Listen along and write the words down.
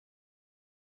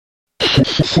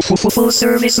Full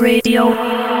service radio.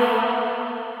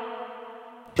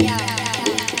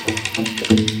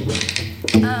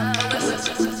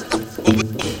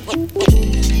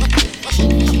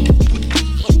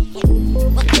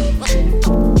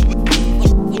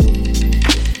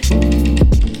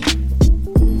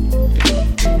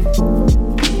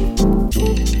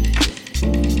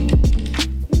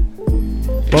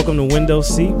 Welcome to Window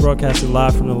Seat, broadcasted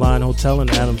live from the Line Hotel in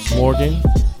Adams Morgan,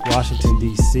 Washington,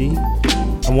 D.C.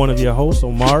 I'm one of your hosts,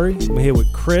 Omari. I'm here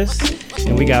with Chris,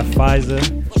 and we got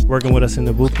Faiza working with us in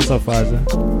the booth. What's up, Faiza?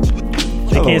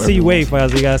 They Hello, can't see you. Wave,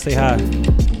 Faiza. You gotta say hi.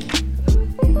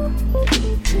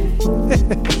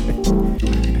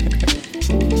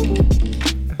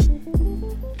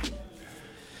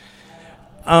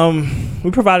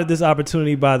 We provided this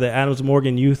opportunity by the Adams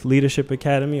Morgan Youth Leadership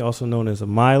Academy, also known as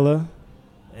AMILA,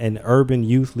 an urban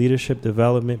youth leadership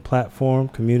development platform,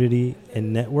 community,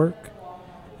 and network.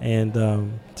 And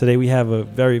today we have a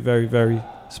very, very, very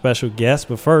special guest.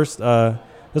 But first,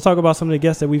 let's talk about some of the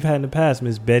guests that we've had in the past.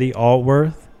 Ms. Betty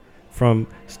Altworth from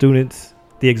Students,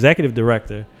 the executive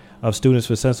director of Students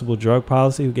for Sensible Drug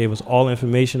Policy, who gave us all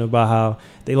information about how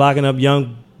they locking up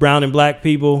young brown and black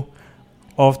people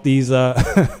off these. She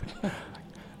was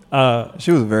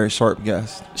a very sharp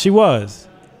guest. She was,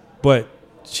 but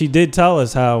she did tell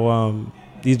us how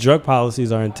these drug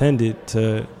policies are intended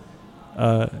to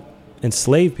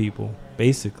enslave people,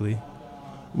 basically.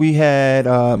 We had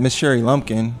Miss Sherry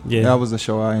Lumpkin. Yeah. That was a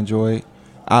show I enjoyed.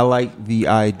 I like the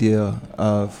idea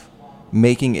of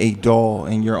making a doll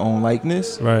in your own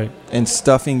likeness, Right. and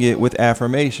stuffing it with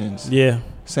affirmations. Yeah.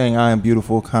 Saying I am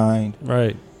beautiful, kind,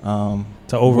 Right. to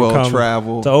To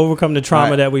overcome the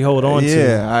trauma that we hold on to.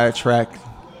 Yeah, I attract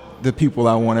the people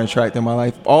I want to attract in my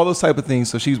life. All those type of things.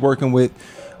 So she's working with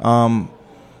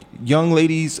young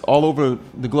ladies all over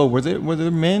the globe. Were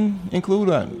there men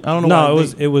included? I don't know. No,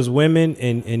 it was women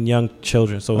and young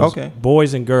children. So it was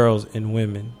boys and girls and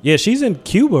women. Yeah, she's in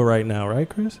Cuba right now, right,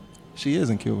 Chris? She is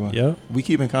in Cuba. Yeah. We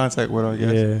keep in contact with her, I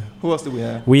guess. Yeah. Who else did we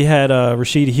have? We had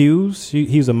Rashid Hughes.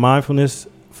 He's a mindfulness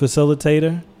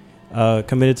facilitator,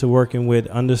 committed to working with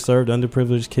underserved,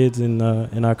 underprivileged kids in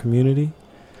our community.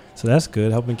 So that's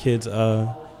good, helping kids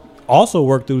also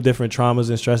work through different traumas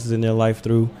and stresses in their life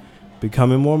through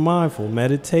becoming more mindful,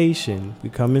 meditation,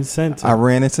 becoming centered. I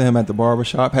ran into him at the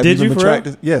barbershop. Did you been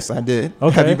practicing? Yes, I did.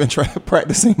 Okay. Have you been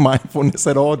practicing mindfulness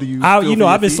at all? Do you?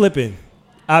 I've been slipping.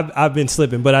 I've been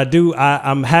slipping, but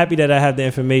I'm happy that I have the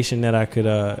information that I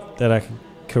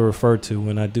could refer to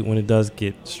when it does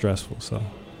get stressful. So,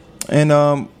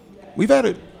 and we've had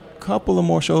a couple of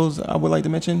more shows I would like to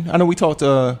mention. I know we talked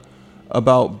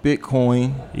about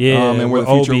Bitcoin, and where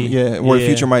the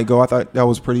future might go. I thought that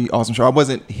was a pretty awesome show. I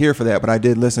wasn't here for that, but I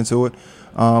did listen to it.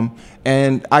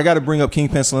 And I got to bring up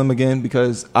Kingpin Slim again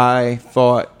because I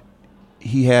thought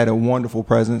he had a wonderful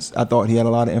presence. I thought he had a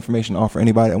lot of information to offer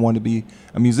anybody that wanted to be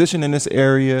a musician in this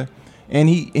area. And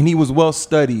he was well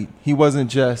studied. He wasn't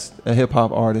just a hip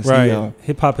hop artist, right?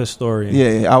 Hip hop historian.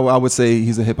 Yeah, I would say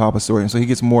he's a hip hop historian. So he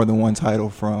gets more than one title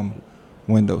from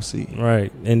Window Seat.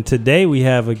 Right. And today we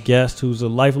have a guest who's a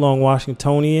lifelong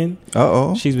Washingtonian.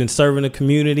 She's been serving the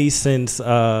community since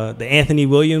the Anthony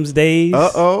Williams days.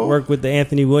 Worked with the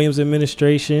Anthony Williams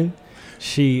administration.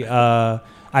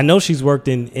 I know she's worked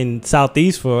in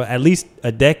Southeast for at least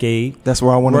a decade. That's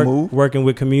where I want to move. Working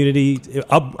with community,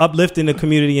 uplifting the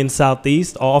community in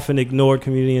Southeast, often ignored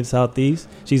community in Southeast.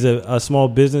 She's a small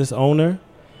business owner,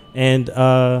 and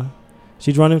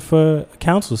she's running for a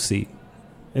council seat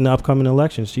in the upcoming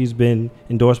elections. She's been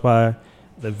endorsed by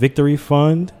the Victory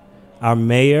Fund, our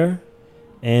mayor,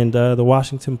 and the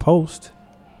Washington Post,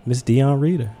 Miss Dionne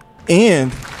Reader.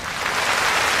 And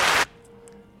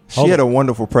she had a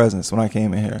wonderful presence when I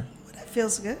came in here. That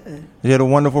feels good. She had a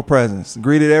wonderful presence.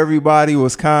 Greeted everybody,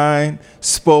 was kind,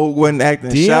 spoke, wasn't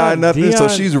acting shy, nothing. So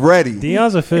she's ready.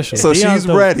 Dionne's official. So she's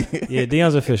ready. Yeah,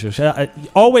 Dionne's official. She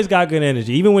always got good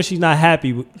energy, even when she's not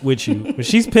happy with you. When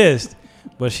she's pissed,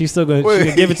 but she's still going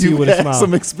to give it to you with a smile.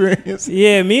 Some experience.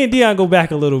 Yeah, me and Dionne go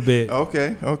back a little bit.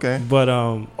 Okay. But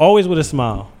always with a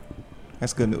smile.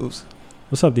 That's good news.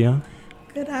 What's up, Dionne?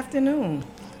 Good afternoon.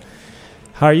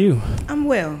 How are you? I'm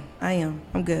well. I am.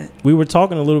 I'm good. We were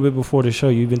talking a little bit before the show.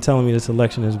 You've been telling me this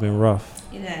election has been rough.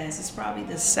 It has. It's probably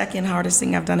the second hardest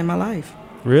thing I've done in my life.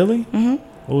 Really? Mm-hmm.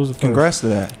 What was the first? Congrats to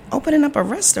that. Opening up a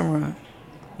restaurant.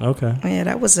 Okay. Yeah,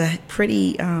 that was a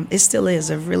pretty, it still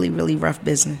is a really, really rough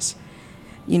business.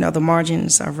 You know, the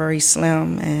margins are very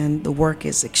slim and the work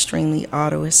is extremely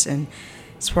arduous, and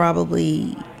it's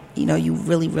probably, you know, you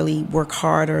really, really work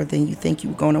harder than you think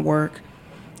you're going to work.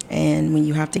 And when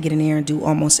you have to get in there and do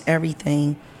almost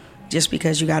everything, just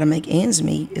because you got to make ends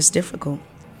meet, it's difficult.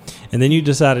 And then you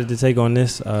decided to take on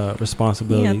this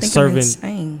responsibility, I think I'm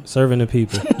insane. Serving the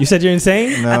people. You said you're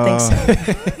insane? No. I think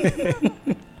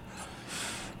so.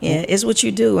 Yeah, it's what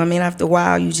you do. I mean, after a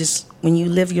while, when you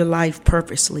live your life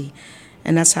purposely,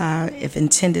 and that's how I've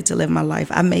intended to live my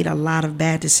life. I made a lot of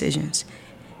bad decisions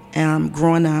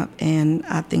growing up, and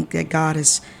I think that God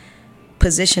has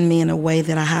positioned me in a way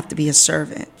that I have to be a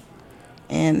servant.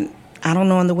 And I don't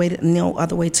know no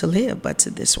other way to live but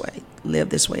to live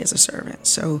this way as a servant.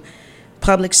 So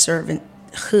public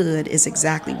servanthood is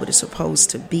exactly what it's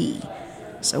supposed to be.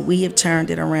 So we have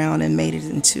turned it around and made it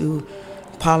into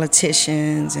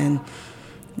politicians, and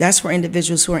that's for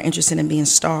individuals who are interested in being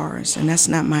stars, and that's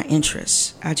not my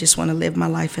interest. I just want to live my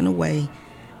life in a way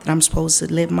that I'm supposed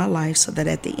to live my life, so that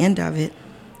at the end of it,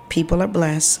 people are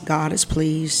blessed, God is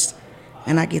pleased,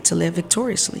 and I get to live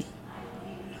victoriously.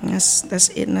 And that's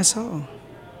it, and that's all.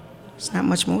 It's not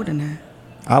much more than that.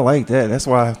 I like that. That's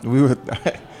why we were.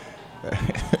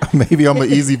 Maybe I'm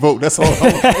an easy vote. That's all.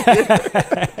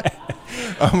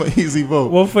 I'm an easy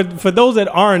vote. Well, for those that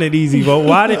aren't an easy vote,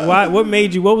 what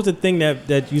made you? What was the thing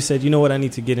that you said, you know what, I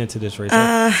need to get into this race?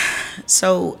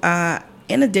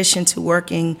 In addition to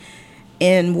working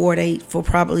in Ward 8 for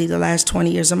probably the last 20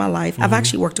 years of my life, I've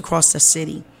actually worked across the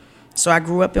city. So I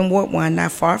grew up in Ward 1,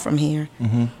 not far from here.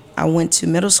 I went to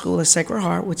middle school at Sacred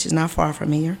Heart, which is not far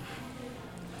from here.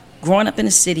 Growing up in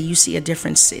the city, you see a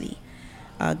different city.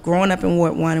 Growing up in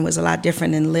Ward 1, it was a lot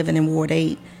different than living in Ward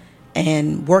 8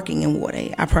 and working in Ward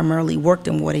 8. I primarily worked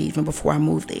in Ward 8 even before I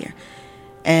moved there.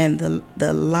 And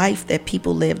the life that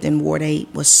people lived in Ward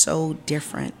 8 was so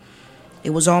different.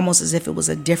 It was almost as if it was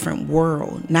a different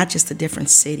world, not just a different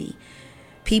city.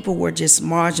 People were just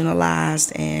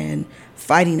marginalized and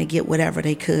fighting to get whatever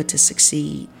they could to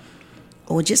succeed,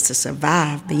 or just to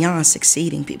survive. Beyond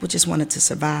succeeding, people just wanted to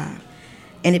survive.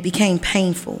 And it became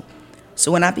painful.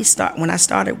 So when I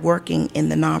started working in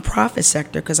the nonprofit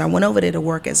sector, because I went over there to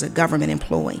work as a government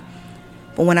employee,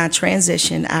 but when I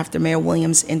transitioned after Mayor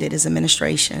Williams ended his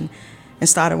administration and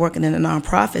started working in the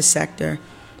nonprofit sector,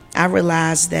 I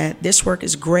realized that this work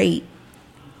is great,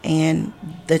 and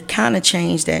the kind of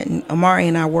change that Amari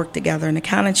and I worked together, and the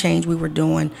kind of change we were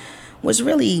doing was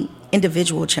really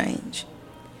individual change.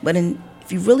 But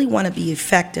if you really want to be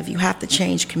effective, you have to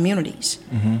change communities.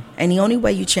 And the only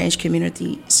way you change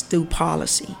communities is through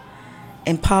policy.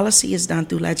 And policy is done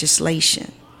through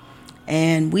legislation.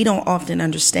 And we don't often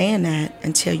understand that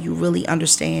until you really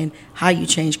understand how you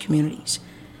change communities.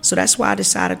 So that's why I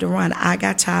decided to run. I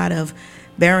got tired of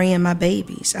burying my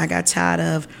babies. I got tired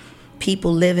of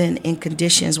people living in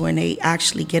conditions when they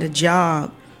actually get a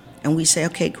job and we say,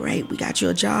 okay, great, we got you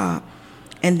a job.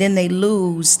 And then they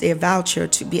lose their voucher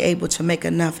to be able to make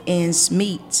enough ends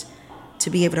meet to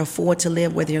be able to afford to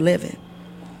live where they're living.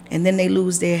 And then they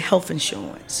lose their health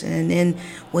insurance. And then,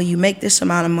 well, you make this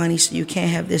amount of money so you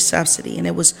can't have this subsidy. And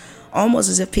it was almost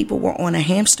as if people were on a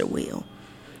hamster wheel.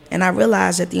 And I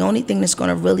realized that the only thing that's going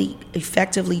to really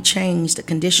effectively change the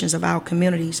conditions of our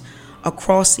communities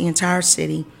across the entire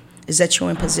city is that you're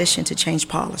in position to change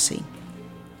policy.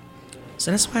 So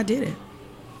that's why I did it.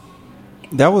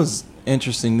 That was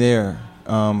interesting there.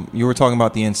 You were talking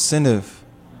about the incentive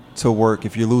to work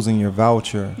if you're losing your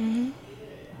voucher.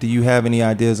 Do you have any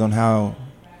ideas on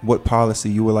what policy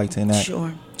you would like to enact?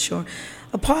 Sure.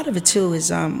 A part of it too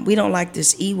is we don't like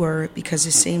this E word because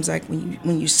it seems like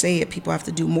when you say it, people have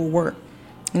to do more work,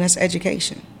 and that's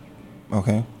education.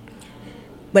 Okay.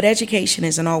 But education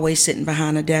isn't always sitting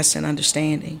behind a desk and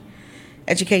understanding.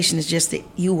 Education is just the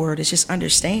U word. It's just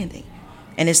understanding.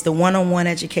 And it's the one-on-one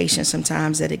education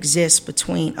sometimes that exists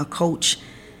between a coach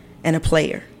and a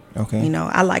player. Okay. You know,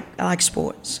 I like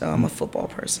sports, so I'm a football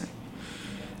person.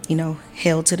 You know,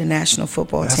 held to the national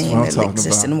football team that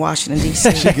exists in Washington,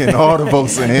 D.C. She getting all the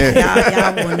votes in here.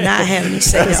 Y'all will not have me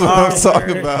say the R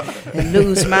word and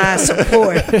lose my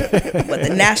support. But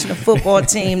the national football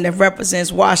team that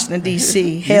represents Washington,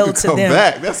 D.C., held to them. Come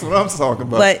back. That's what I'm talking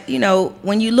about. But, you know,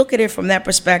 when you look at it from that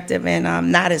perspective, and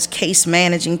not as case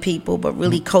managing people, but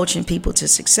really coaching people to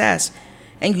success,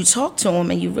 and you talk to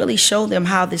them and you really show them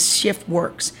how this shift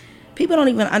works, people don't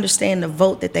even understand the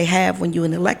vote that they have when you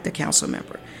elect a council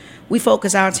member. We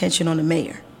focus our attention on the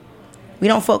mayor. We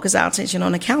don't focus our attention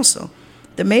on the council.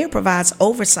 The mayor provides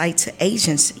oversight to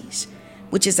agencies,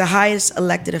 which is the highest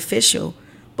elected official,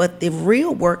 but the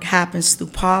real work happens through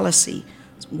policy,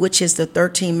 which is the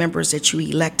 13 members that you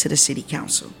elect to the city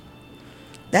council.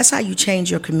 That's how you change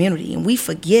your community, and we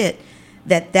forget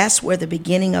that that's where the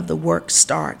beginning of the work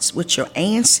starts, with your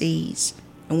ANCs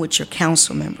and with your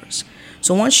council members.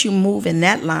 So once you move in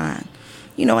that line,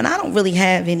 you know, and I don't really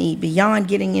have any, beyond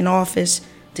getting in office,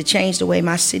 to change the way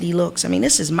my city looks. I mean,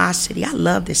 this is my city. I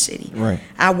love this city. Right.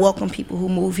 I welcome people who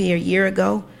moved here a year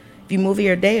ago. If you moved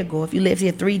here a day ago, if you lived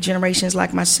here 3 generations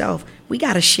like myself, we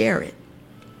got to share it.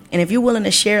 And if you're willing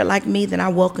to share it like me, then I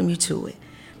welcome you to it.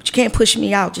 But you can't push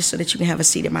me out just so that you can have a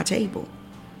seat at my table.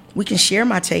 We can share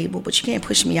my table, but you can't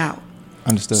push me out.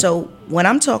 Understood. So what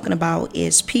I'm talking about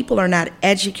is people are not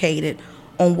educated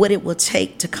on what it will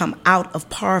take to come out of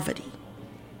poverty.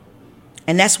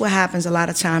 And that's what happens a lot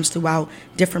of times throughout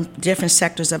different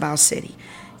sectors of our city.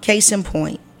 Case in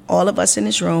point, all of us in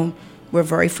this room, we're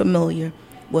very familiar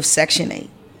with Section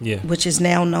 8, which is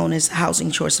now known as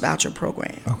Housing Choice Voucher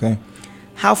Program. Okay.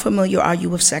 How familiar are you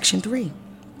with Section 3?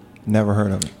 Never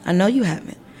heard of it. I know you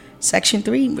haven't. Section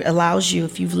 3 allows you,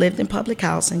 if you've lived in public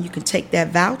housing, you can take that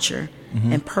voucher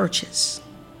and purchase.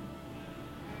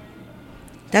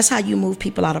 That's how you move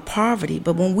people out of poverty.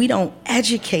 But when we don't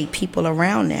educate people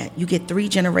around that, you get 3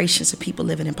 generations of people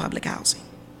living in public housing.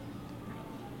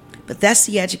 But that's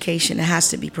the education that has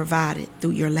to be provided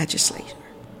through your legislature.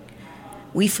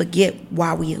 We forget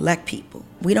why we elect people.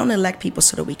 We don't elect people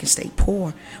so that we can stay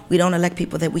poor. We don't elect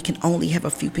people that we can only have a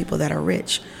few people that are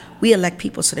rich. We elect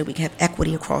people so that we can have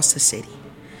equity across the city.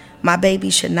 My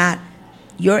baby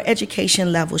your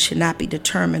education level should not be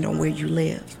determined on where you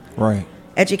live. Right.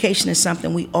 Education is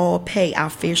something we all pay our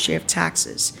fair share of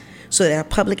taxes so that our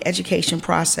public education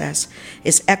process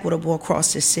is equitable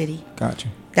across the city. Gotcha.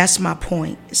 That's my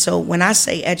point. So when I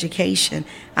say education,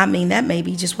 I mean that may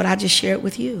be just what I just shared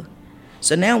with you.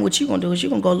 So now what you're going to do is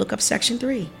you're going to go look up Section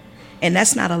 3. And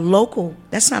that's not a local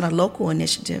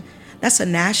initiative. That's a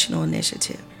national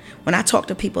initiative. When I talk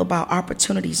to people about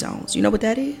opportunity zones, you know what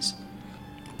that is?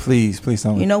 Please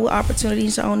tell me. You know what opportunity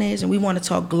zone is? And we want to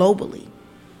talk globally.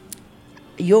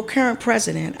 Your current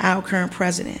president, our current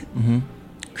president,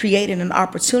 created an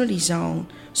opportunity zone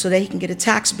so that he can get a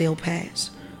tax bill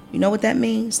passed. You know what that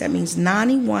means? That means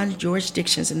 91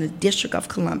 jurisdictions in the District of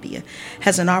Columbia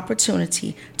has an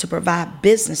opportunity to provide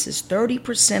businesses,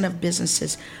 30% of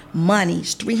businesses,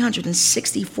 monies,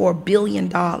 $364 billion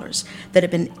that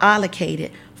have been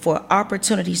allocated for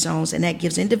opportunity zones, and that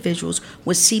gives individuals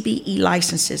with CBE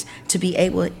licenses to be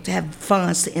able to have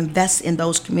funds to invest in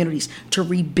those communities, to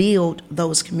rebuild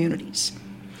those communities.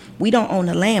 We don't own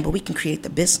the land, but we can create the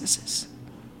businesses.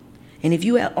 And if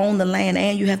you own the land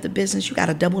and you have the business, you got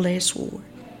a double-edged sword.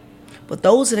 But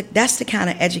that's the kind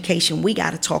of education we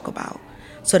got to talk about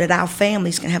so that our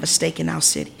families can have a stake in our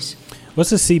cities.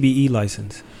 What's a CBE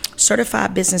license?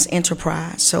 Certified Business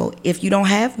Enterprise. So if you don't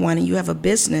have one and you have a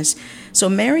business, so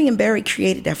Marion Barry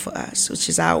created that for us, which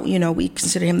is we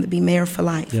consider him to be mayor for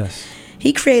life. Yes.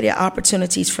 He created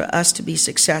opportunities for us to be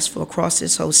successful across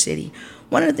this whole city.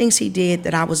 One of the things he did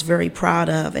that I was very proud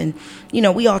of, and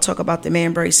we all talk about the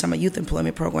Marion Barry Summer Youth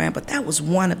Employment Program, but that was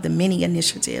one of the many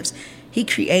initiatives he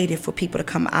created for people to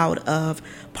come out of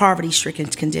poverty-stricken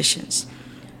conditions.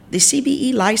 The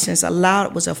CBE license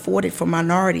was afforded for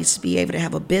minorities to be able to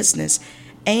have a business,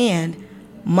 and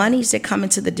monies that come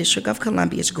into the District of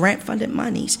Columbia is grant-funded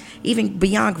monies, even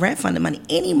beyond grant-funded money.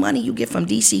 Any money you get from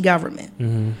D.C. government,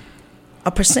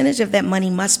 a percentage of that money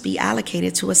must be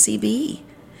allocated to a CBE.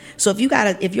 So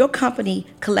if your company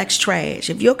collects trash,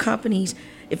 if your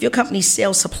company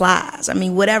sells supplies,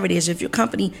 whatever it is, if your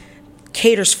company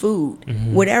caters food,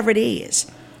 whatever it is,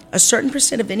 a certain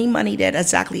percent of any money that is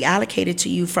exactly allocated to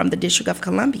you from the District of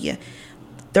Columbia,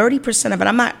 30% of it,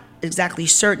 I'm not exactly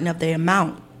certain of the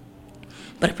amount,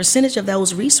 but a percentage of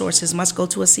those resources must go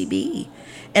to a CBE.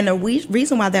 And the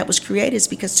reason why that was created is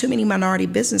because too many minority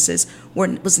businesses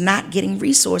was not getting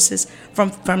resources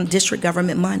from district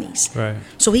government monies. Right.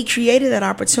 So he created that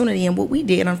opportunity, and what we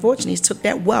did, unfortunately, is took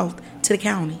that wealth to the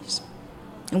counties.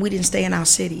 And we didn't stay in our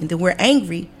city. And then we're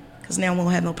angry because now we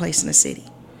don't have no place in the city.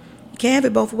 You can't have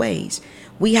it both ways.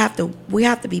 We have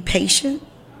to be patient,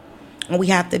 and we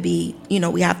have to be,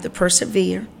 we have to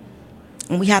persevere,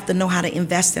 and we have to know how to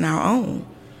invest in our own.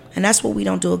 And that's what we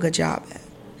don't do a good job at.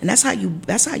 And that's how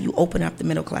you open up the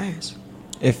middle class.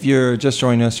 If you're just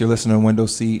joining us, you're listening to Window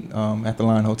Seat at the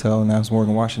Line Hotel in Adams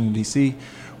Morgan, Washington, D.C.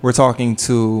 We're talking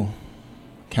to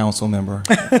council member.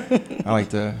 I like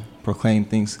to proclaim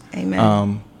things.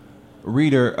 Amen.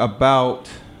 Reader about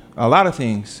a lot of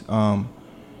things.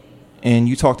 And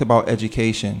you talked about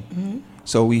education.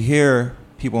 So we hear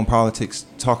people in politics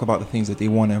talk about the things that they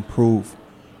want to improve.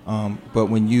 But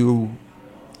when you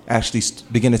actually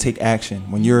begin to take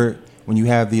action, when you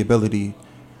have the ability,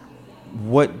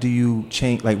 what do you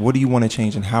change? Like, what do you want to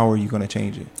change, and how are you going to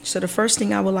change it? So the first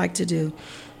thing I would like to do,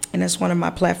 and that's one of my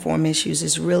platform issues,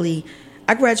 is really,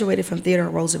 I graduated from Theodore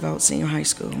Roosevelt Senior High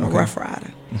School. I'm a Rough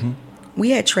Rider.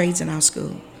 We had trades in our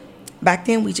school. Back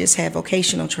then, we just had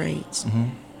vocational trades.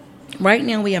 Right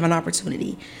now we have an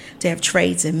opportunity to have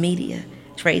trades in media,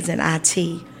 trades in IT,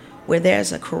 where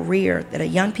there's a career that a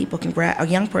young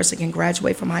person can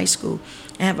graduate from high school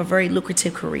and have a very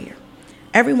lucrative career.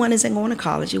 Everyone isn't going to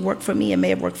college. It worked for me. It may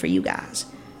have worked for you guys.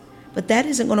 But that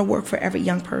isn't going to work for every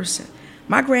young person.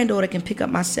 My granddaughter can pick up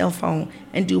my cell phone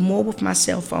and do more with my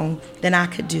cell phone than I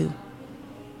could do.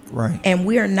 Right. And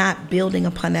we are not building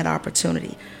upon that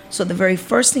opportunity. So the very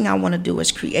first thing I want to do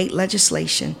is create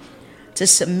legislation to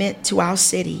submit to our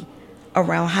city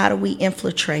around how do we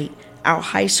infiltrate our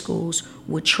high schools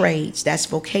with trades. That's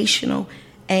vocational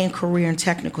and career and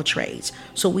technical trades.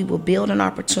 So we will build an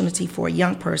opportunity for a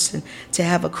young person to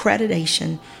have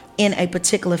accreditation in a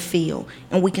particular field.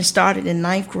 And we can start it in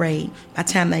 9th grade. By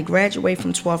the time they graduate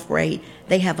from 12th grade,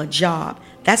 they have a job.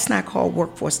 That's not called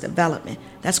workforce development.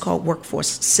 That's called workforce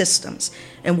systems.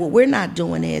 And what we're not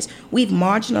doing is we've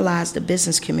marginalized the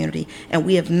business community, and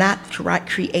we have not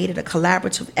created a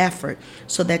collaborative effort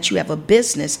so that you have a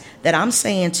business that I'm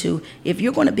saying to, if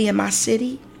you're going to be in my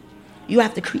city, you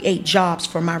have to create jobs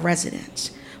for my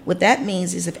residents. What that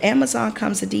means is if Amazon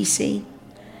comes to D.C.,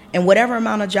 and whatever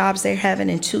amount of jobs they're having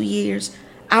in 2 years,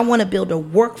 I want to build a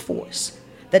workforce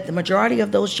that the majority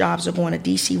of those jobs are going to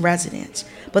D.C. residents.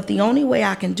 But the only way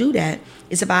I can do that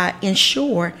is if I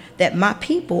ensure that my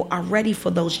people are ready for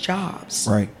those jobs.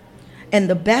 Right. And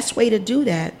the best way to do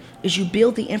that is you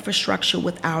build the infrastructure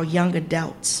with our young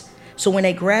adults. So when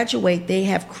they graduate, they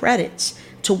have credits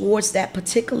towards that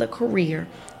particular career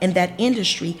in that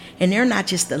industry, and they're not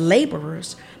just the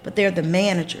laborers, but they're the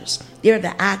managers. They're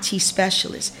the IT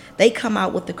specialists. They come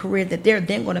out with the career that they're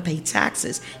then going to pay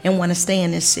taxes and want to stay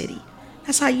in this city.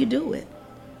 That's how you do it.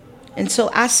 And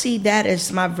so I see that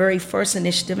as my very first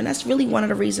initiative, and that's really one of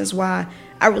the reasons why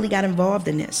I really got involved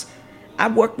in this. I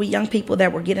worked with young people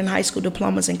that were getting high school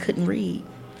diplomas and couldn't read,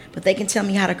 but they can tell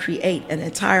me how to create an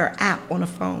entire app on a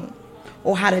phone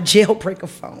or how to jailbreak a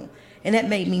phone. And that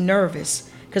made me nervous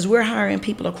because we're hiring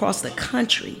people across the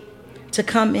country to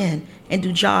come in and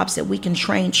do jobs that we can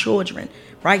train children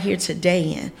right here today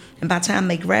in. And by the time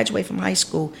they graduate from high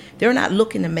school, they're not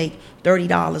looking to make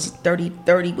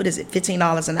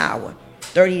 $15 an hour,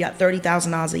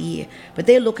 $30,000 a year. But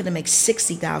they're looking to make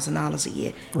 $60,000 a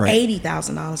year, right.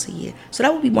 $80,000 a year. So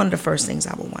that would be one of the first things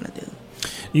I would want to do.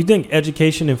 You think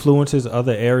education influences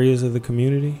other areas of the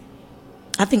community?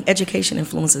 I think education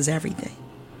influences everything.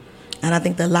 And I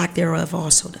think the lack thereof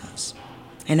also does.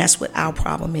 And that's what our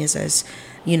problem is as,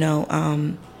 not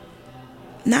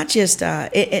just,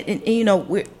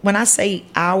 when I say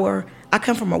I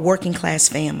come from a working class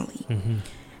family. Mm-hmm.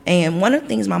 And one of the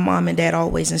things my mom and dad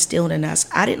always instilled in us,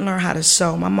 I didn't learn how to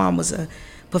sew. My mom was a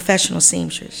professional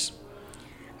seamstress.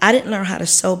 I didn't learn how to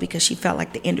sew because she felt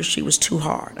like the industry was too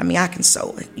hard. I mean, I can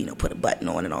sew, put a button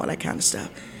on and all that kind of stuff.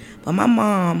 But my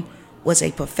mom was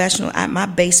a professional. My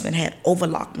basement had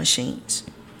overlock machines.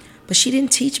 But she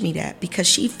didn't teach me that because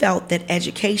she felt that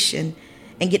education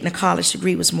and getting a college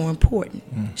degree was more important.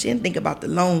 She didn't think about the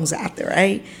loans out there,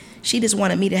 right? She just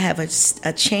wanted me to have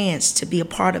a chance to be a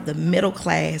part of the middle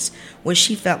class where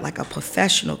she felt like a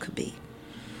professional could be.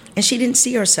 And she didn't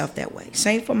see herself that way.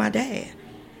 Same for my dad.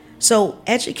 So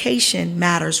education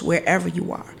matters wherever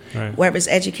you are. Right. Whether it's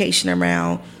education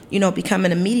around,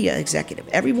 becoming a media executive.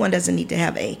 Everyone doesn't need to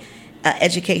have a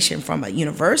education from a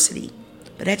university.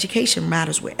 But education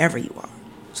matters wherever you are.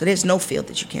 So there's no field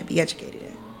that you can't be educated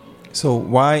in. So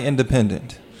why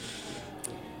independent?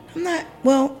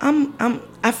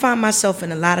 I find myself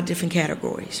in a lot of different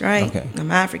categories, right? Okay.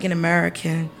 I'm African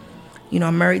American.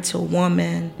 I'm married to a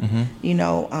woman.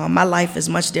 Mm-hmm. My life is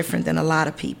much different than a lot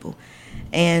of people.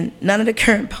 And none of the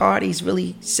current parties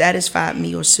really satisfied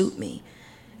me or suit me.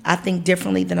 I think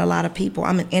differently than a lot of people.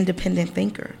 I'm an independent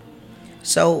thinker.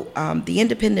 So the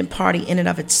independent party in and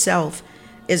of itself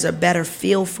is a better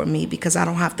feel for me because I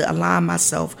don't have to align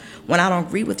myself. When I don't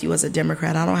agree with you as a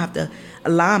Democrat, I don't have to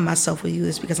align myself with you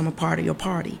just because I'm a part of your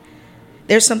party.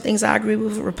 There's some things I agree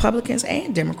with Republicans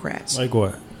and Democrats. Like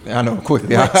what? I know,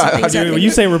 quickly. When you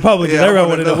say Republicans, everyone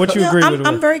want to know what you agree with.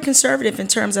 I'm very conservative in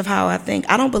terms of how I think.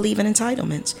 I don't believe in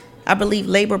entitlements. I believe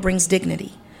labor brings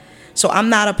dignity. So I'm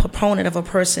not a proponent of a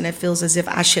person that feels as if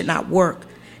I should not work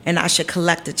and I should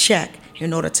collect a check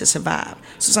in order to survive.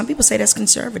 So some people say that's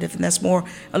conservative, and that's more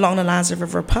along the lines of a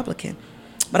Republican.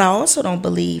 But I also don't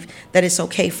believe that it's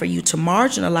okay for you to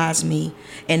marginalize me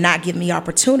and not give me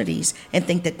opportunities and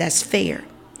think that that's fair.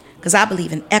 Because I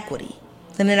believe in equity.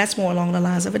 And then that's more along the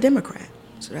lines of a Democrat.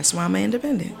 So that's why I'm an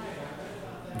independent.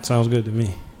 Sounds good to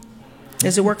me.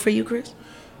 Does it work for you, Chris?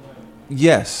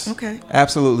 Yes. Okay.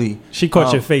 Absolutely. She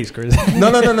caught your face, Chris.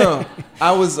 No.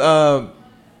 I was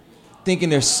thinking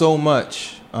there's so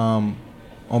much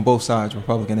on both sides,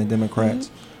 Republican and Democrats,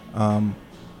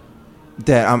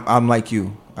 that I'm like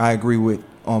you. I agree with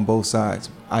on both sides.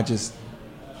 I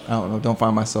don't know, don't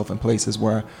find myself in places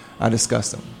where I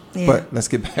discuss them. Yeah. But let's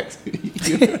get back to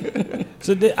you.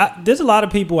 So there's a lot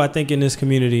of people, I think, in this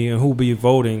community who will be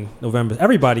voting November.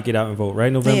 Everybody get out and vote,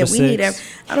 right? November 6th.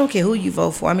 I don't care who you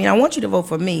vote for. I mean, I want you to vote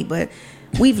for me, but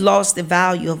we've lost the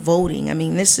value of voting. I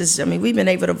mean, we've been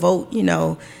able to vote,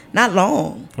 not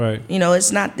long. Right.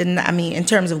 It's not, in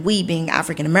terms of we being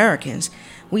African Americans,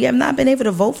 we have not been able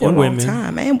to vote for a long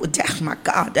time. And, oh my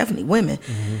God, definitely women.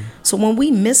 Mm-hmm. So when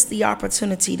we miss the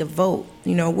opportunity to vote,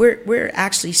 we're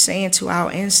actually saying to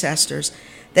our ancestors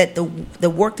that the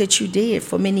work that you did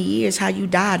for many years, how you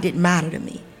died, didn't matter to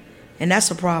me. And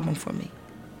that's a problem for me.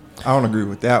 I don't agree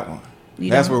with that one.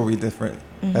 That's where we're different.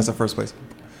 Mm-hmm. That's the first place.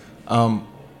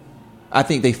 I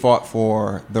think they fought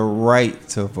for the right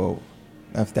to vote,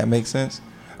 if that makes sense.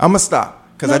 I'm going to stop.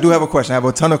 Because I do have a question. I have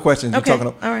a ton of questions. Okay, you're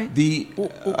talking about. All right.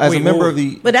 As a member of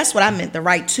the... But that's what I meant, the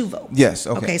right to vote. Yes,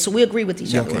 okay. Okay, so we agree with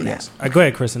each other on that. Yes. Go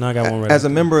ahead, Kristen. I got one right. As a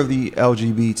member of the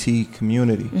LGBT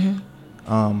community,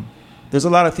 there's a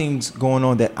lot of things going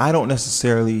on that I don't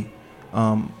necessarily...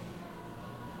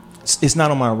 it's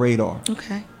not on my radar.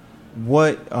 Okay.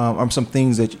 What are some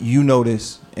things that you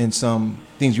notice and some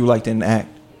things you would like to enact?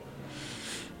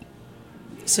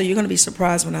 So you're going to be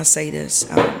surprised when I say this.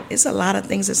 It's a lot of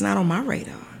things that's not on my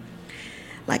radar.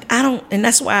 And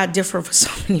that's why I differ from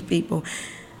so many people.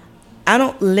 I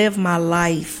don't live my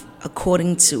life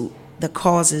according to the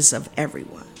causes of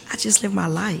everyone. I just live my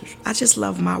life. I just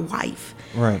love my wife.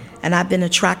 Right. And I've been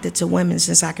attracted to women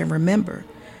since I can remember.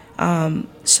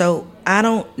 So I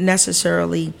don't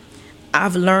necessarily...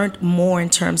 I've learned more in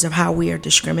terms of how we are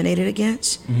discriminated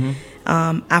against. Mm-hmm.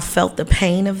 I felt the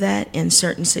pain of that in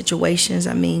certain situations.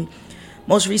 I mean,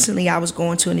 most recently I was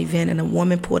going to an event and a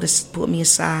woman pulled me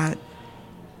aside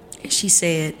and she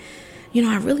said,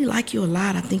 I really like you a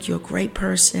lot. I think you're a great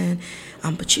person,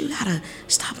 but you gotta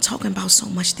stop talking about so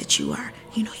much that you are,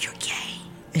 you're gay.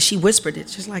 And she whispered it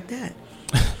just like that.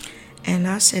 And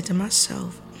I said to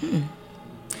myself,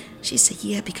 She said,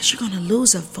 yeah, because you're going to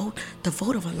lose the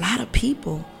vote of a lot of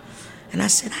people. And I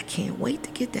said, I can't wait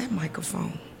to get that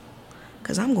microphone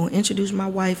because I'm going to introduce my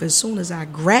wife as soon as I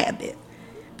grab it.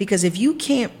 Because if you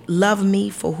can't love me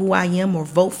for who I am or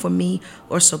vote for me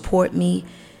or support me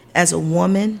as a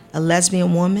woman, a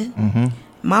lesbian woman,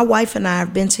 my wife and I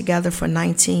have been together for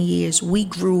 19 years. We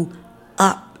grew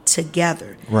up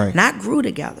together. Right. Not grew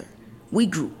together. We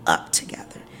grew up together.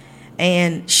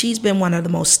 And she's been one of the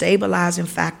most stabilizing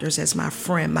factors as my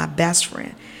friend, my best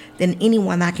friend, than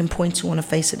anyone I can point to on the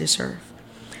face of this earth.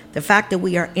 The fact that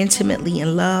we are intimately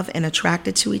in love and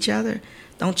attracted to each other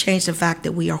don't change the fact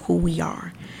that we are who we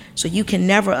are. So you can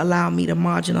never allow me to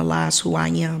marginalize who I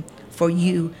am for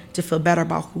you to feel better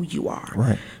about who you are.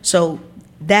 Right. So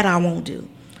that I won't do.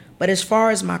 But as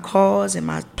far as my cause and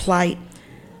my plight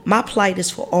is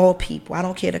for all people. I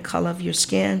don't care the color of your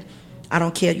skin. I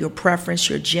don't care your preference,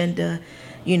 your gender,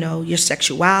 your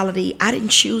sexuality. I didn't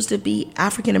choose to be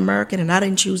African American and I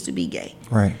didn't choose to be gay.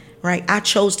 Right. Right. I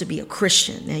chose to be a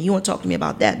Christian. Now, you want to talk to me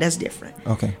about that? That's different.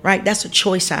 Okay. Right. That's a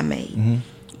choice I made. Mm-hmm.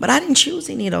 But I didn't choose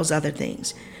any of those other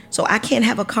things. So I can't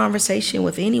have a conversation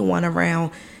with anyone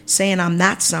around saying I'm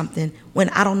not something when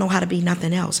I don't know how to be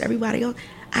nothing else. Everybody else,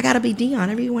 I got to be Dionne.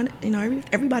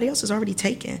 Everybody else is already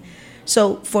taken.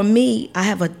 So for me, I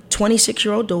have a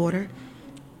 26-year-old daughter.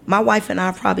 My wife and I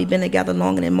have probably been together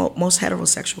longer than most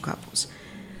heterosexual couples.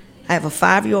 I have a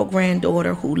 5-year-old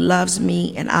granddaughter who loves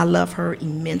me and I love her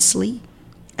immensely.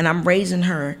 And I'm raising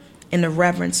her in the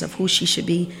reverence of who she should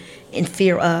be in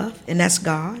fear of, and that's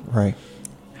God. Right.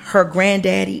 Her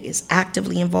granddaddy is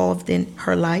actively involved in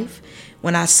her life.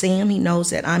 When I see him, he knows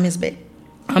that I'm his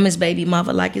baby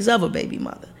mother like his other baby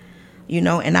mother.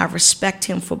 And I respect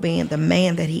him for being the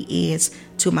man that he is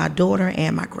to my daughter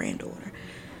and my granddaughter.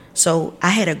 So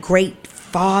I had a great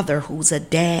father who's a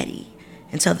daddy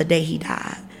until the day he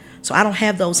died. So I don't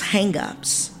have those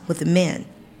hang-ups with the men.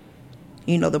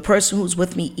 The person who's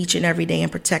with me each and every day and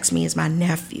protects me is my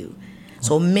nephew.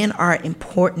 So men are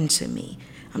important to me.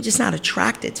 I'm just not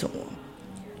attracted to them.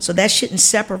 So that shouldn't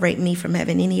separate me from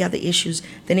having any other issues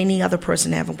than any other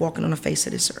person having walking on the face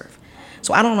of this earth.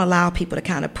 So I don't allow people to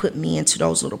kind of put me into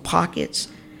those little pockets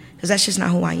because that's just not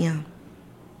who I am.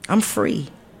 I'm free.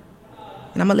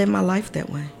 And I'm going to live my life that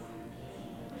way.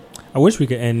 I wish we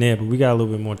could end there, but we got a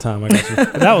little bit more time. I got you.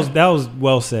 That was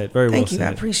well said. Very well said. Thank you. I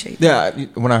appreciate that. Yeah,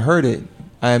 when I heard it,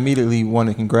 I immediately want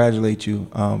to congratulate you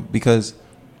because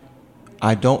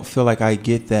I don't feel like I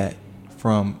get that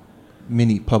from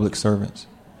many public servants.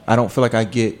 I don't feel like I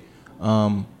get...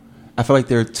 I feel like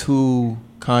they're too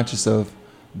conscious of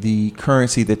the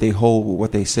currency that they hold with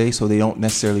what they say, so they don't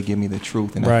necessarily give me the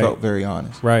truth. And I felt very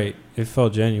honest. Right. It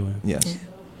felt genuine. Yes. Yeah.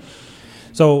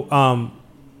 So,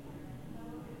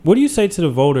 what do you say to the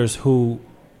voters who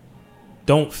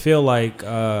don't feel like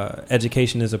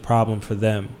education is a problem for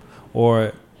them,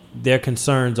 or their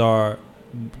concerns are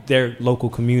their local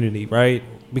community, right?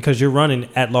 Because you're running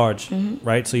at large,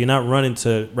 right? So you're not running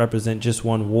to represent just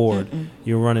one ward.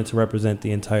 You're running to represent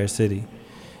the entire city.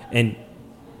 And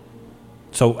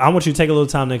so I want you to take a little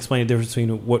time to explain the difference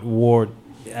between what ward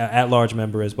at-large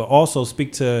member is, but also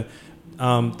speak to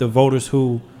the voters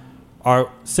who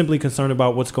are simply concerned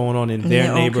about what's going on in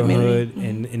their neighborhood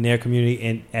and in their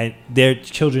community and their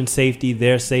children's safety,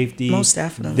 their safety, most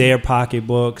definitely, their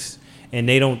pocketbooks, and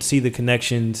they don't see the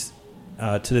connections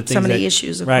to the things some of the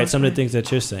issues, right? Some of the things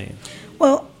that you're saying.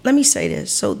 Well, let me say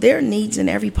this. So there are needs in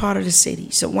every part of the city.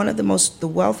 So one of the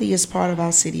wealthiest part of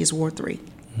our city is Ward 3.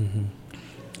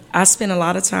 I spend a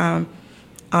lot of time.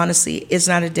 Honestly, it's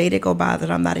not a day that go by that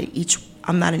I'm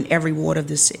not in every ward of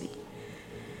this city.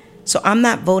 So I'm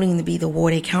not voting to be the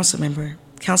Ward 8 council member.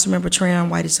 Councilmember Trayon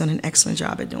White has done an excellent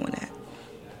job at doing that.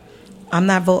 I'm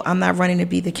not running to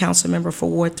be the council member for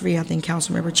Ward 3. I think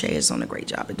Councilmember Che has done a great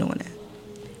job at doing that.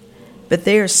 But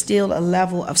there's still a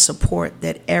level of support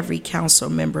that every council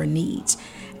member needs,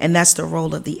 and that's the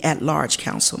role of the at-large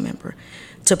council member,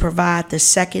 to provide the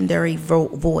secondary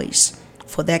voice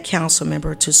for that council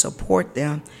member to support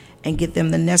them and get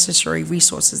them the necessary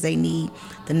resources they need,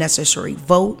 the necessary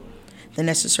vote, the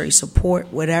necessary support,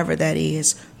 whatever that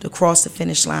is, to cross the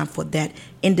finish line for that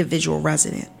individual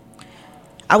resident.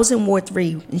 I was in Ward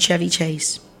 3 in Chevy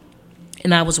Chase,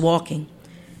 and I was walking,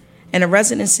 and a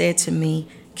resident said to me,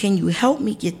 "Can you help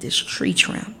me get this tree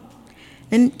trimmed?"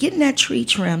 And getting that tree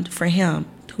trimmed for him,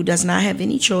 who does not have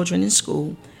any children in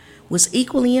school, was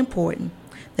equally important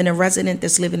than a resident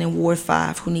that's living in Ward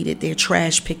 5 who needed their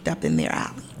trash picked up in their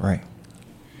alley. Right.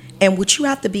 And what you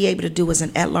have to be able to do as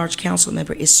an at-large council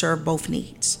member is serve both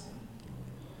needs.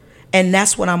 And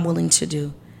that's what I'm willing to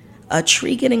do. A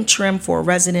tree getting trimmed for a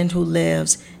resident who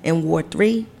lives in Ward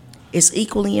 3 is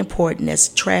equally important as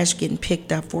trash getting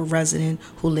picked up for a resident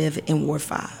who lives in Ward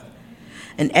 5.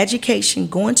 An education,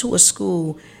 going to a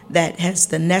school that has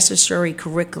the necessary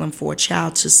curriculum for a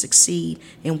child to succeed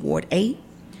in Ward 8,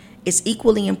 is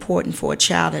equally important for a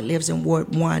child that lives in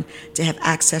Ward 1 to have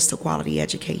access to quality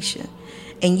education.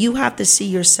 And you have to see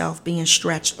yourself being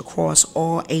stretched across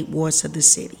all 8 wards of the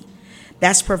city.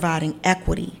 That's providing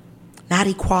equity, not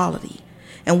equality.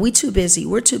 And we're too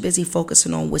busy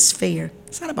focusing on what's fair.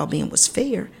 It's not about being what's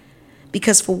fair.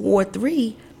 Because for Ward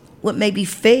 3, what may be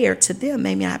fair to them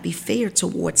may not be fair to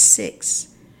Ward 6.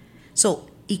 So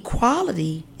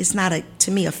equality is not, to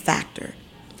me, a factor.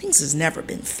 Things has never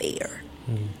been fair.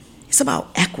 It's about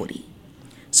equity.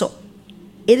 So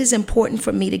it is important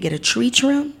for me to get a tree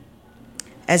trim,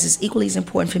 as it's equally as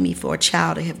important for me for a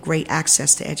child to have great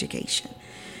access to education.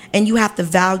 And you have to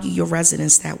value your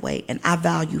residents that way, and I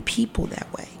value people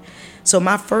that way. So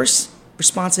my first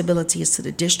responsibility is to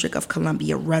the District of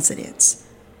Columbia residents,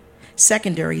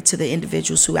 secondary to the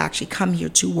individuals who actually come here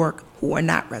to work who are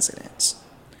not residents.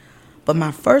 But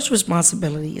my first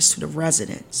responsibility is to the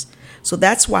residents. So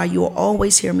that's why you'll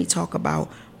always hear me talk about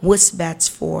what's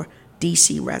best for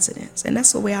DC residents. And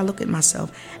that's the way I look at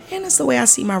myself, and that's the way I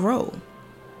see my role.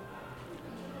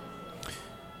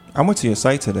 I went to your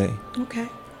site today. Okay.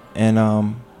 And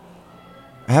I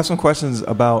have some questions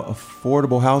about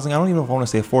affordable housing. I don't even know if I want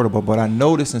to say affordable, but I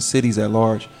notice in cities at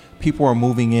large, people are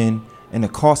moving in and the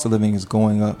cost of living is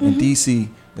going up. And DC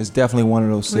is definitely one of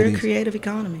those cities. We're a creative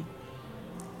economy.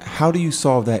 How do you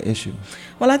solve that issue?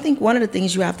 Well, I think one of the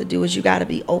things you have to do is you got to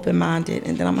be open-minded,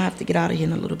 and then I'm going to have to get out of here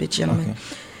in a little bit, gentlemen.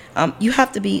 Okay. You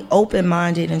have to be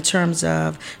open-minded in terms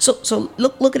of, so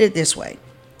look at it this way.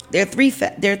 There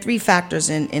are three factors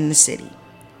in the city: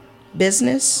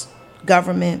 business,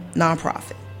 government,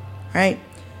 nonprofit, right?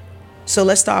 So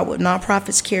let's start with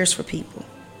nonprofits cares for people.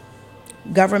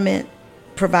 Government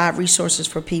provide resources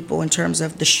for people in terms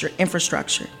of the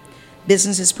infrastructure.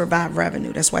 Businesses provide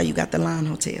revenue. That's why you got the Line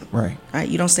Hotel. Right. Right?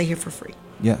 You don't stay here for free.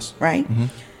 Yes. Right? Mm-hmm.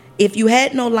 If you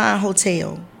had no Line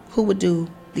Hotel, who would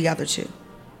do the other two?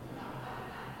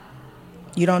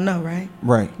 You don't know, right?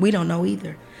 Right. We don't know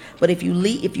either. But if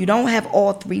you don't have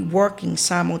all three working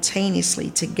simultaneously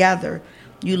together,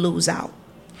 you lose out.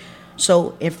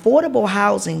 So affordable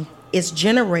housing is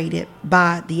generated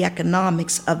by the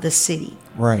economics of the city.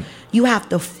 Right. You have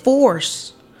to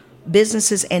force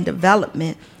businesses and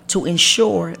development to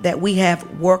ensure that we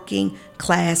have working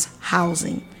class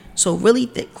housing. So really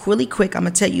quick, I'm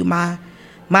going to tell you my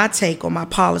take or my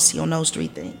policy on those three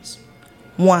things.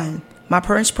 One, my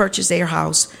parents purchased their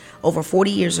house over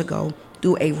 40 years ago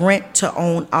through a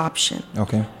rent-to-own option.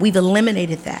 Okay. We've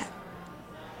eliminated that.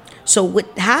 So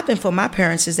what happened for my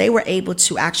parents is they were able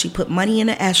to actually put money in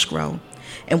an escrow,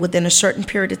 and within a certain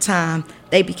period of time,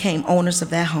 they became owners of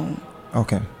that home.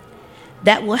 Okay.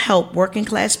 That will help working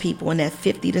class people in that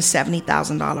 $50,000 to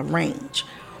 $70,000 range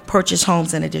purchase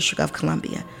homes in the District of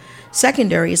Columbia.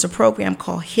 Secondary is a program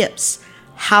called HIPS,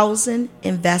 Housing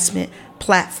Investment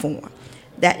Platform,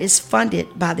 that is funded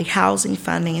by the Housing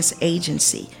Finance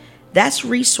Agency. That's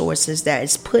resources that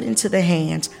is put into the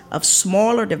hands of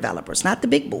smaller developers, not the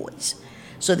big boys,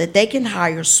 so that they can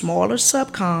hire smaller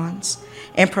subcons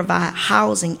and provide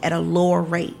housing at a lower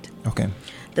rate. Okay.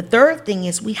 The third thing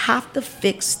is we have to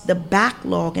fix the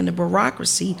backlog and the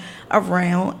bureaucracy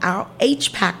around our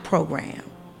HPAC program.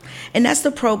 And that's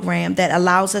the program that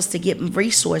allows us to get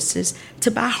resources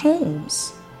to buy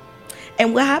homes.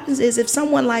 And what happens is if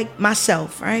someone like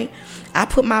myself, right, I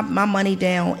put my money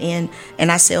down and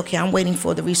I say, okay, I'm waiting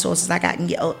for the resources I got and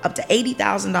get up to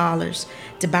 $80,000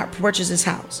 to purchase this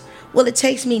house. Well, it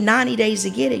takes me 90 days to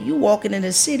get it. You walking in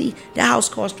the city, the house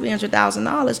costs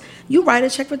 $300,000. You write a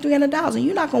check for $300,000.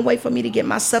 You're not going to wait for me to get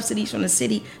my subsidies from the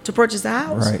city to purchase the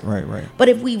house. Right. But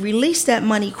if we release that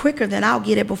money quicker, then I'll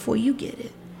get it before you get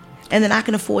it. And then I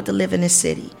can afford to live in this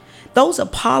city. Those are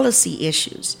policy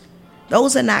issues.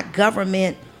 Those are not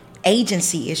government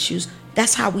agency issues.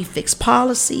 That's how we fix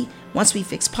policy. Once we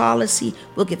fix policy,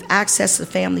 we'll give access to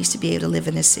families to be able to live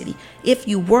in this city. If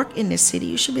you work in this city,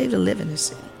 you should be able to live in this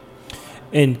city.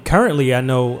 And currently, I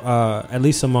know, at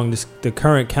least among the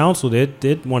current council, they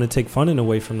did want to take funding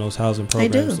away from those housing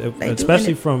programs. They do.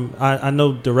 Especially from, I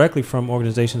know directly from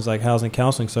organizations like Housing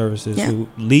Counseling Services who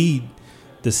lead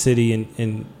the city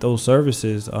in those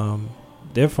services.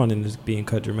 Their funding is being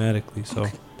cut dramatically. So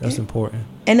that's important.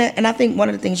 And I think one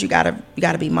of the things you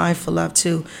gotta be mindful of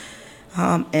too,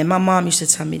 and my mom used to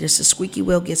tell me this: the squeaky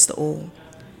wheel gets the oil.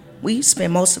 We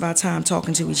spend most of our time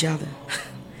talking to each other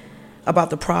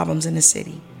about the problems in the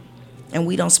city, and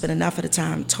we don't spend enough of the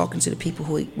time talking to the people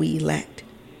who we elect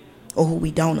or who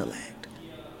we don't elect,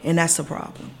 and that's the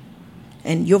problem.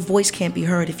 And your voice can't be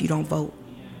heard if you don't vote.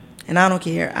 And I don't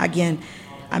care. Again,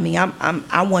 I mean,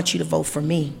 I want you to vote for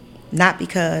me, not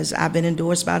because I've been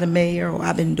endorsed by the mayor or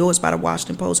I've been endorsed by the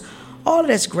Washington Post. All of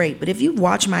that's great, but if you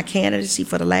watch my candidacy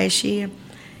for the last year,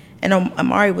 and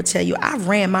Amari would tell you, I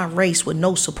ran my race with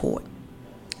no support.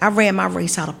 I ran my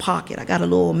race out of pocket. I got a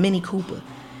little Mini Cooper.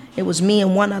 It was me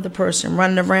and one other person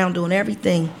running around doing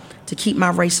everything to keep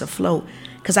my race afloat,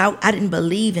 because I didn't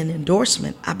believe in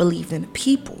endorsement. I believed in the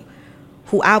people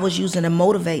who I was using to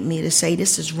motivate me to say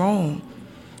this is wrong.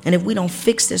 And if we don't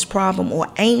fix this problem or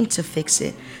aim to fix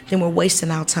it, then we're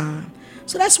wasting our time.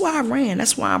 So that's why I ran.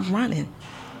 That's why I'm running.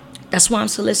 That's why I'm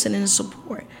soliciting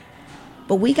support.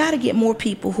 But we got to get more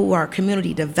people who are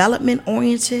community development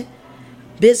oriented,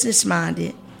 business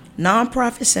minded,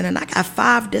 nonprofit centered. And I got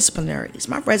 5 disciplinaries.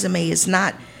 My resume is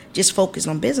not just focused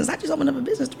on business. I just opened up a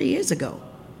business 3 years ago.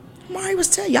 Mari was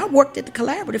telling you, I worked at the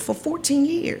Collaborative for 14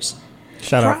 years.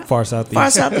 Shout out Far Southeast.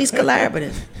 Far Southeast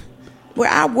Collaborative. Where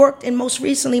I worked, and most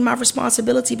recently my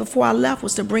responsibility before I left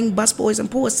was to bring busboys and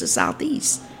poets to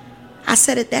Southeast. I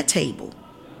sat at that table.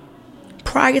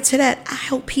 Prior to that, I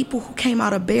helped people who came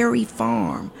out of Berry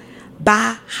Farm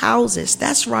buy houses.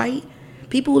 That's right.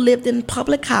 People who lived in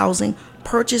public housing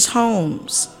purchased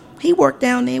homes. He worked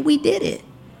down there. We did it.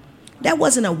 That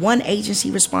wasn't a one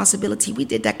agency responsibility. We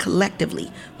did that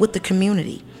collectively with the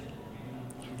community.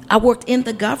 I worked in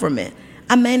the government.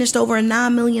 I managed over a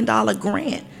 $9 million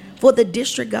grant for the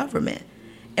district government.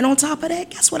 And on top of that,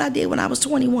 guess what I did when I was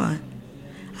 21?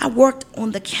 I worked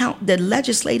on the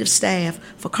legislative staff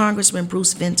for Congressman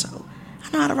Bruce Vento.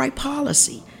 I know how to write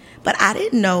policy. But I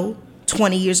didn't know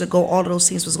 20 years ago all of those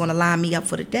things was going to line me up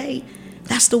for the day.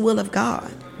 That's the will of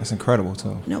God. That's incredible,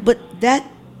 too. You know, but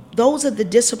those are the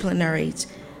disciplinaries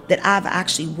that I've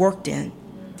actually worked in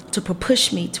to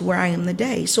push me to where I am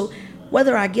today. So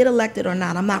whether I get elected or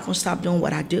not, I'm not going to stop doing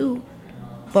what I do.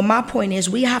 But my point is,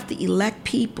 we have to elect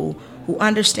people who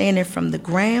understand it from the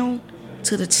ground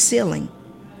to the ceiling.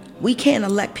 We can't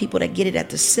elect people that get it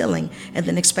at the ceiling and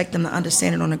then expect them to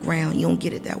understand it on the ground. You don't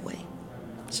get it that way.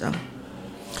 So,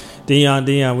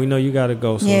 Dionne, we know you got to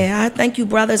go. So. Yeah, I thank you,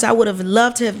 brothers. I would have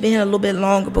loved to have been here a little bit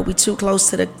longer, but we're too close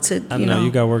to I know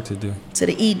you got work to do. To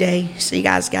the E-Day. So you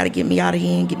guys got to get me out of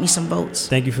here and get me some votes.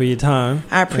 Thank you for your time.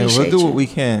 I appreciate we'll do what we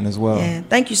can as well. Yeah,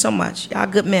 thank you so much. Y'all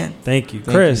good men. Thank you.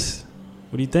 Chris,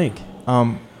 what do you think?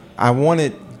 I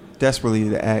wanted desperately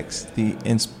to ask the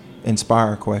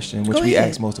inspire question, which we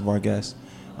ask most of our guests.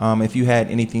 If you had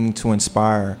anything to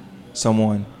inspire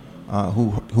someone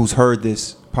who's heard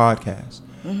this podcast,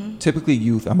 typically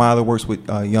youth. Amila works with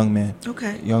young men.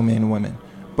 Okay. Young men and women.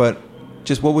 But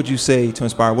just what would you say to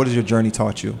inspire? What has your journey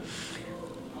taught you?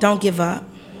 Don't give up.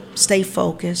 Stay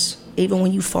focused. Even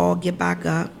when you fall, get back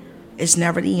up. It's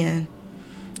never the end.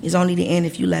 It's only the end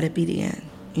if you let it be the end.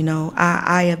 You know,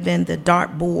 I have been the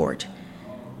dartboard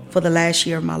for the last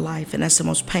year of my life, and that's the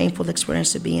most painful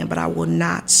experience to be in, but I will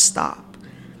not stop.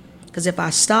 Because if I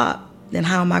stop, then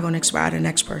how am I going to inspire the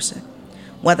next person?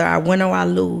 Whether I win or I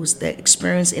lose, the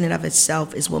experience in and of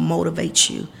itself is what motivates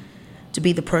you to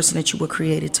be the person that you were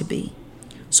created to be.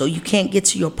 So you can't get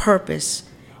to your purpose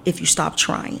if you stop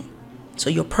trying. So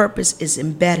your purpose is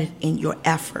embedded in your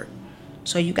effort.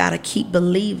 So you got to keep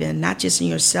believing, not just in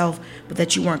yourself, but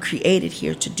that you weren't created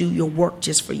here to do your work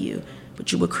just for you,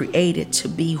 but you were created to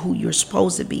be who you're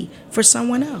supposed to be for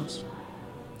someone else.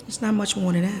 It's not much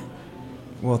more than that.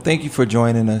 Well, thank you for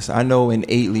joining us. I know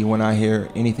innately when I hear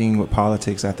anything with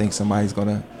politics, I think somebody's going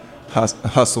to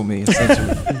hustle me,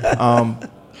 essentially.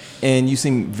 And you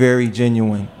seem very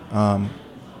genuine.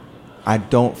 I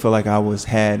don't feel like I was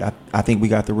had. I think we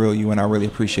got the real you, and I really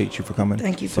appreciate you for coming.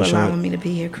 Thank you for allowing me to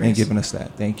be here, Chris. And giving us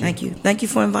that. Thank you. Thank you. Thank you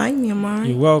for inviting me, Amari.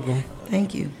 You're welcome.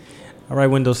 Thank you. All right,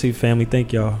 Window Seat family.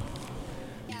 Thank y'all.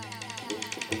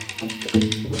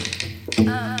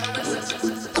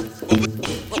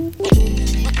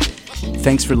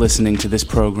 Thanks for listening to this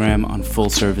program on Full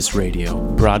Service Radio,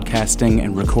 broadcasting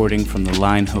and recording from the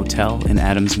Line Hotel in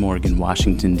Adams Morgan,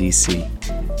 Washington, D.C.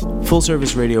 Full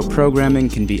Service Radio programming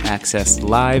can be accessed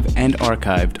live and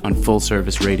archived on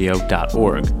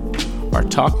fullserviceradio.org. Our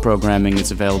talk programming is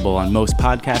available on most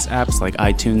podcast apps like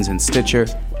iTunes and Stitcher,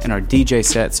 and our DJ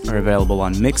sets are available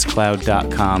on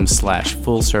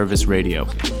mixcloud.com/fullserviceradio.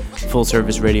 Full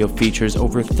Service Radio features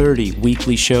over 30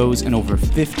 weekly shows and over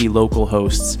 50 local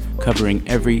hosts covering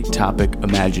every topic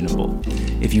imaginable.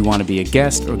 If you want to be a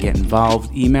guest or get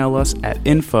involved, email us at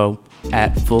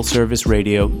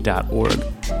info@fullserviceradio.org.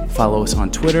 Follow us on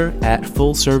Twitter at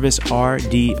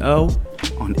FullServiceRDO,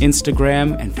 on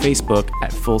Instagram and Facebook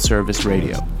at Full Service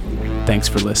Radio. Thanks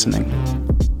for listening.